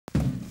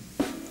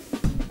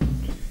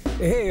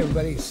Hey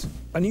everybody,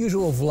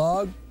 unusual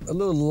vlog, a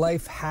little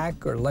life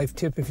hack or life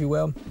tip if you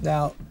will.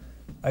 Now,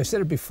 I've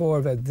said it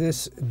before that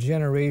this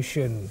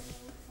generation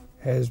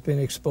has been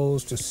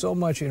exposed to so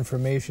much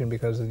information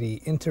because of the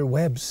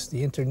interwebs,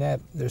 the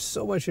internet. There's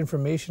so much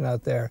information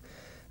out there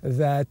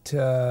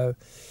that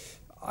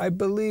I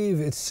believe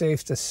it's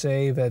safe to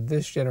say that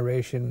this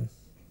generation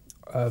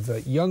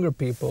of younger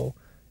people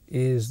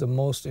is the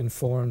most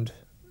informed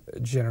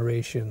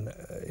generation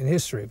in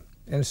history.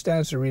 And it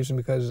stands to reason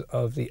because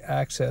of the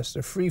access,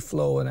 the free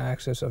flow and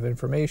access of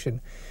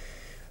information.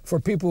 For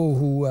people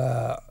who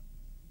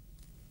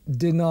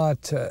did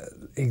not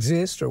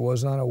exist or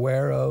was not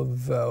aware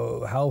of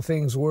how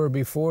things were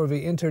before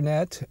the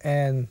internet,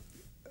 and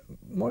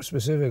more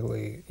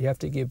specifically, you have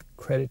to give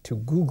credit to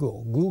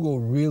Google. Google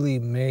really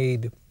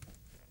made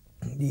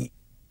the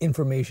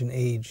information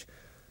age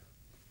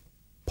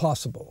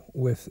possible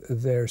with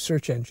their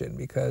search engine,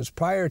 because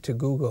prior to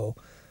Google,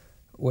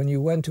 when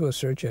you went to a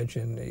search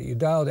engine, you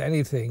dialed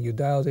anything, you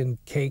dialed in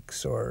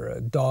cakes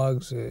or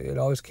dogs, it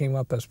always came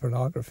up as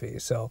pornography.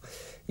 So,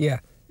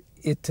 yeah,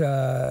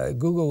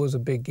 Google was a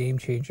big game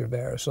changer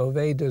there, so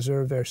they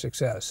deserve their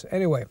success.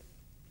 Anyway,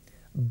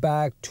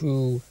 back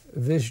to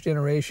this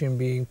generation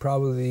being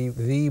probably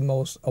the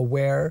most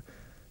aware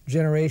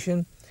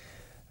generation.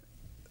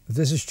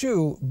 This is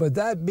true, but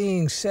that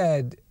being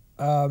said,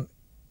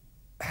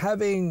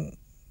 having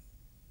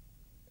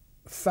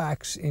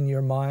facts in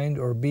your mind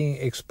or being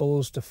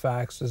exposed to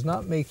facts does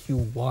not make you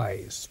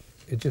wise.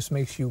 It just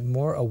makes you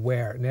more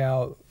aware.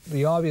 Now,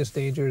 the obvious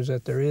danger is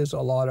that there is a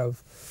lot of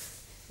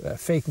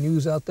fake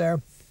news out there.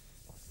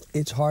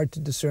 It's hard to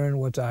discern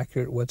what's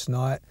accurate, what's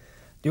not.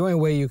 The only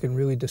way you can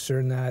really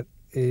discern that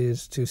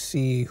is to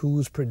see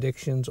whose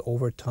predictions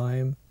over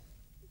time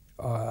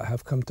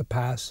have come to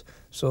pass.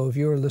 So if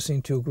you're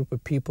listening to a group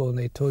of people and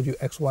they told you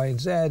X, Y, and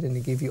Z and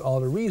they give you all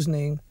the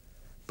reasoning,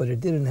 but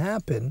it didn't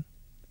happen,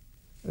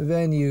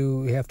 then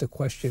you have to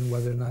question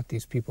whether or not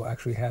these people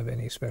actually have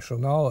any special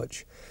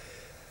knowledge.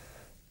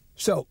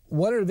 So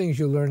one of the things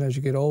you learn as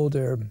you get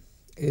older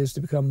is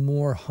to become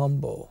more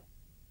humble,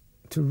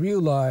 to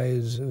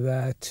realize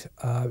that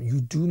you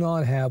do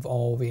not have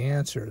all the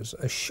answers.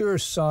 A sure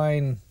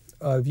sign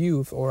of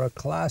youth, or a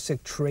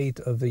classic trait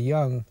of the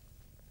young,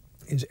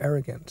 is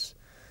arrogance.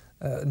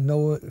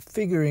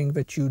 Figuring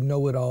that you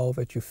know it all,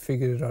 that you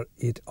figured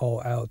it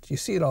all out. You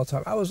see it all the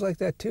time. I was like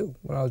that too.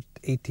 When I was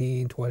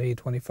 18, 20,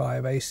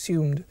 25, I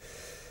assumed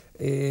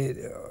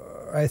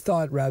I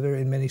thought rather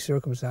in many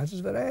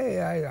circumstances that,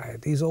 hey,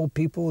 these old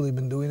people, they've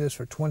been doing this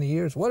for 20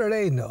 years. What do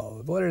they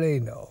know? What do they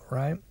know,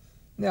 right?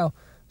 Now,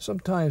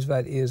 sometimes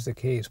that is the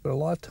case, but a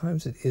lot of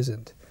times it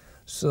isn't.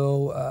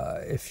 So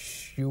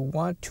if you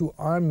want to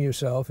arm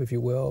yourself, if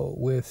you will,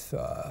 with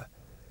a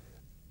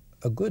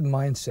good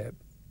mindset,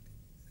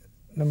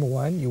 number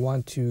one, you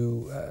want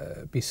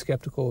to be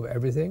skeptical of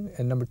everything.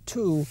 And number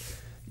two,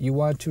 you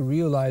want to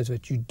realize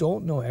that you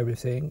don't know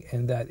everything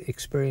and that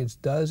experience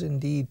does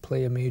indeed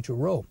play a major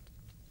role.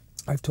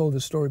 I've told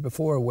this story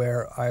before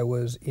where I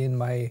was in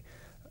my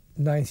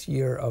 9th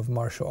year of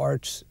martial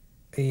arts,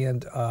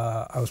 and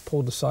I was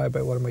pulled aside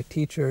by one of my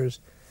teachers,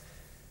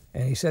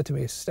 and he said to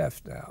me,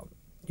 Stef, now,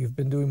 you've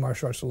been doing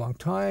martial arts a long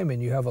time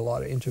and you have a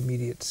lot of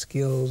intermediate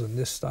skills in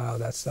this style,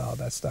 that style,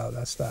 that style,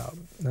 that style.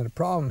 And the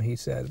problem, he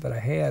said, that I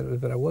had was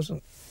that I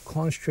wasn't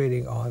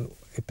concentrating on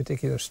a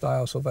particular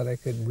style so that I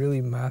could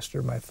really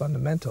master my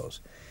fundamentals.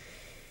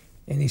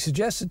 And he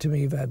suggested to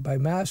me that by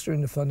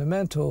mastering the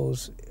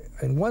fundamentals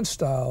in one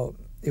style,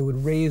 it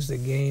would raise the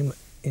game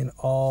in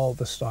all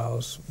the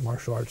styles,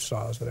 martial arts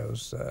styles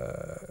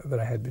that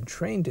I had been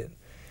trained in.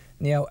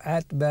 Now,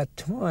 at that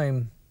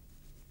time,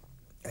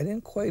 I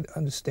didn't quite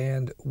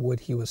understand what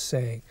he was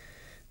saying,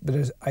 but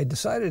as I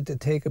decided to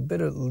take a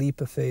bit of leap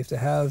of faith, to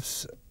have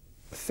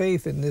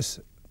faith in this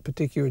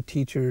particular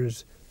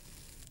teacher's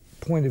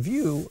point of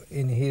view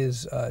in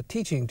his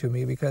teaching to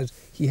me, because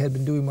he had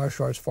been doing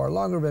martial arts far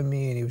longer than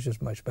me and he was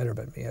just much better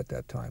than me at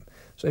that time.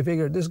 So I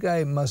figured this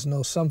guy must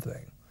know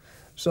something.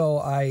 So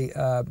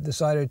I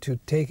decided to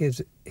take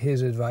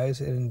his advice,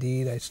 and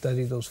indeed I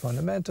studied those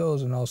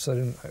fundamentals, and all of a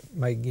sudden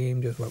my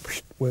game just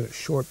went with a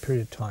short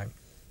period of time,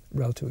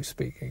 relatively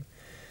speaking.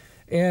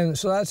 And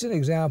so that's an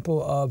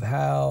example of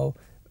how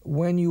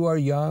when you are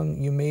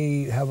young, you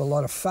may have a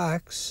lot of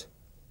facts,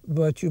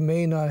 but you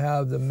may not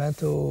have the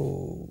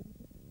mental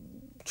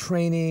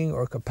training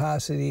or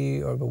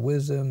capacity or the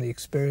wisdom, the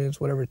experience,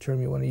 whatever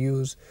term you want to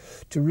use,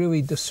 to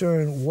really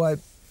discern what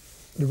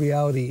the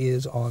reality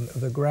is on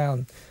the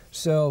ground.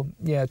 So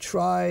yeah,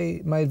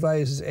 my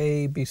advice is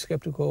A, be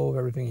skeptical of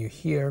everything you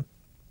hear,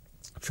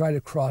 try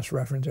to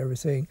cross-reference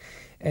everything,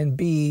 and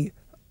B,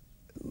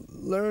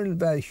 learn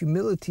that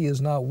humility is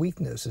not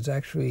weakness. It's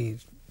actually,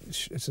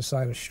 it's a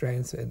sign of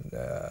strength and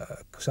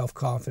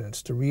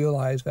self-confidence, to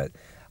realize that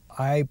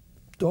I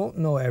don't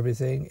know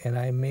everything and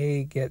I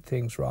may get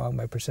things wrong.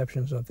 My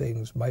perceptions of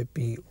things might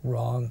be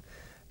wrong.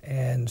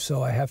 And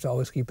so I have to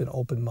always keep an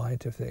open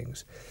mind to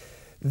things.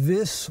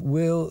 This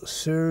will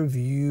serve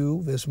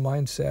you, this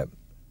mindset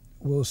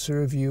will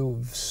serve you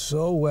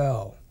so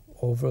well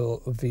over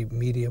the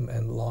medium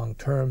and long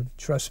term.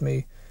 Trust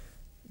me,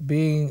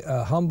 being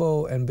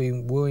humble and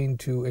being willing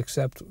to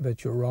accept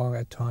that you're wrong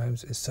at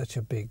times is such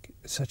a big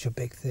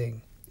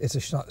thing. It's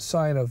a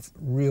sign of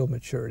real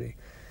maturity.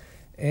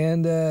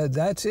 And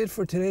that's it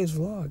for today's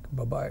vlog.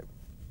 Bye-bye.